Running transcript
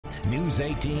News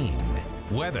 18.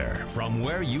 Weather from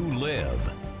where you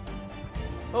live.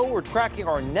 Oh, we're tracking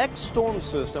our next storm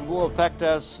system will affect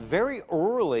us very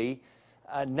early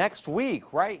next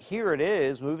week. Right here it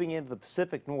is, moving into the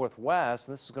Pacific Northwest.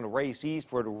 And this is going to race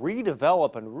eastward,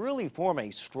 redevelop, and really form a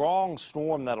strong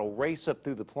storm that'll race up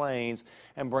through the plains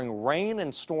and bring rain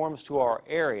and storms to our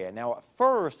area. Now, at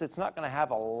first, it's not going to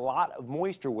have a lot of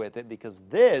moisture with it because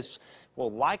this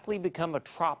will likely become a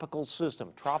tropical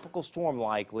system, tropical storm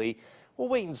likely. We'll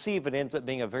wait and see if it ends up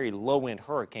being a very low-end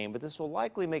hurricane, but this will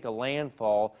likely make a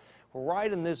landfall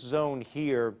right in this zone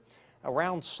here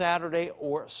around Saturday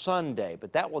or Sunday.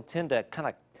 But that will tend to kind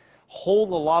of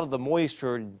hold a lot of the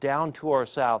moisture down to our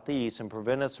southeast and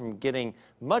prevent us from getting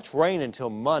much rain until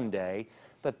Monday.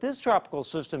 But this tropical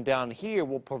system down here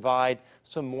will provide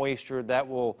some moisture that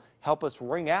will help us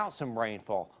wring out some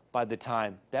rainfall by the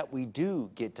time that we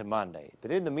do get to Monday. But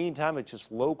in the meantime, it's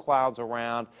just low clouds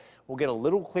around. We'll get a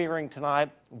little clearing tonight.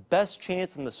 Best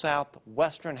chance in the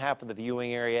southwestern half of the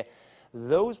viewing area.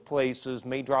 Those places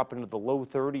may drop into the low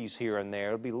 30s here and there.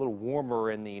 It'll be a little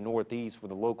warmer in the northeast where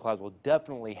the low clouds will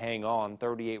definitely hang on.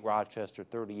 38 Rochester,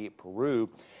 38 Peru.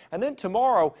 And then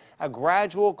tomorrow, a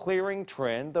gradual clearing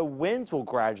trend. The winds will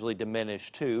gradually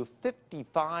diminish too.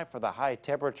 55 for the high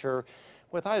temperature,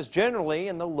 with highs generally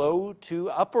in the low to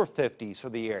upper 50s for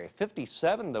the area.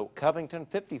 57 though Covington,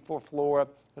 54 Flora,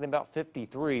 and about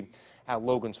 53 at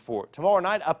Logansport. Tomorrow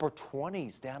night, upper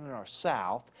 20s down in our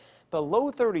south. The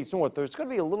low 30s north. There's going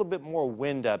to be a little bit more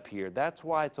wind up here. That's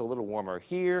why it's a little warmer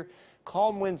here.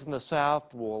 Calm winds in the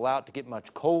south will allow it to get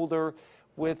much colder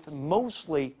with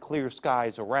mostly clear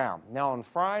skies around. Now on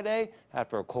Friday,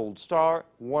 after a cold start,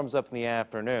 warms up in the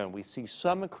afternoon. We see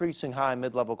some increasing high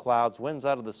mid-level clouds, winds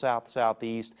out of the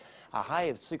south-southeast, a high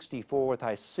of 64 with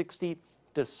high 60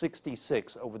 to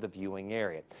 66 over the viewing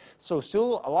area. So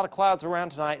still a lot of clouds around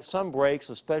tonight, some breaks,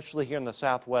 especially here in the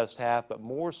southwest half, but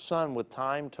more sun with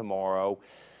time tomorrow.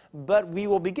 But we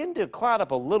will begin to cloud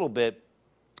up a little bit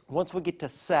once we get to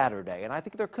Saturday, and I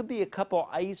think there could be a couple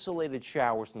isolated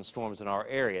showers and storms in our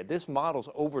area. This model's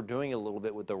overdoing it a little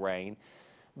bit with the rain,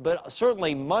 but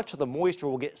certainly much of the moisture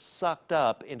will get sucked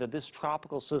up into this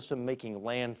tropical system making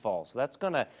landfall. So that's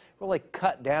going to really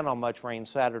cut down on much rain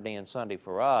Saturday and Sunday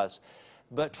for us.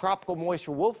 But tropical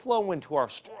moisture will flow into our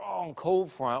strong cold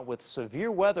front with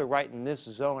severe weather right in this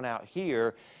zone out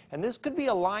here, and this could be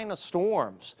a line of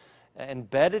storms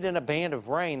embedded in a band of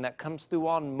rain that comes through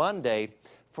on Monday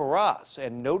for us.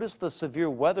 And notice the severe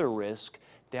weather risk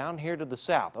down here to the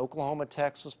south, Oklahoma,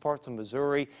 Texas, parts of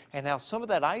Missouri, and how some of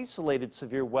that isolated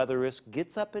severe weather risk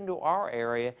gets up into our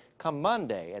area come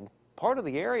Monday. And part of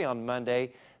the area on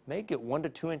Monday may get 1 to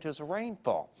 2 inches of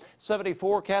rainfall. 70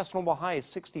 forecast, normal high is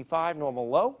 65, normal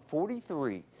low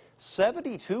 43.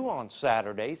 72 on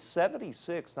Saturday,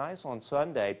 76, nice on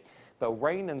Sunday. But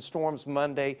rain and storms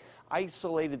Monday,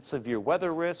 isolated severe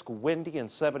weather risk, windy and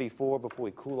 74 before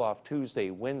we cool off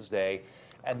Tuesday, Wednesday.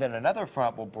 And then another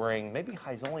front will bring maybe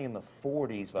highs only in the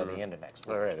 40s by the end of next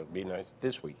week. All right, it'll be nice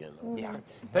this weekend. Yeah.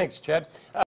 Thanks, Chad.